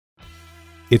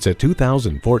It's a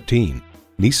 2014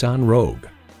 Nissan Rogue.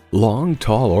 Long,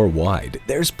 tall, or wide,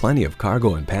 there's plenty of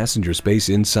cargo and passenger space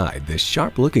inside this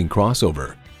sharp-looking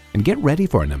crossover. And get ready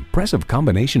for an impressive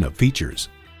combination of features.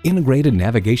 Integrated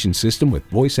navigation system with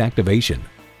voice activation,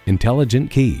 intelligent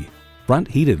key, front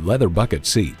heated leather bucket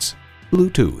seats,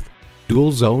 Bluetooth,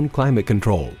 dual zone climate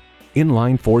control,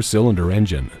 inline 4-cylinder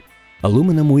engine,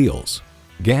 aluminum wheels,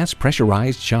 gas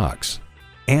pressurized shocks,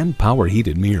 and power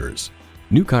heated mirrors.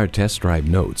 New Car Test Drive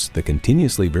notes the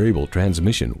continuously variable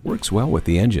transmission works well with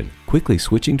the engine, quickly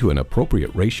switching to an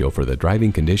appropriate ratio for the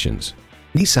driving conditions.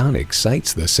 Nissan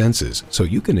excites the senses so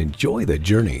you can enjoy the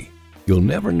journey. You'll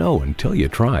never know until you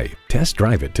try. Test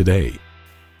drive it today.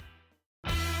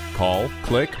 Call,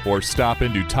 click, or stop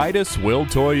into Titus-Will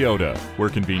Toyota. We're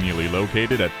conveniently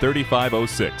located at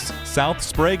 3506 South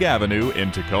Sprague Avenue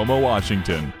in Tacoma,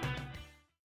 Washington.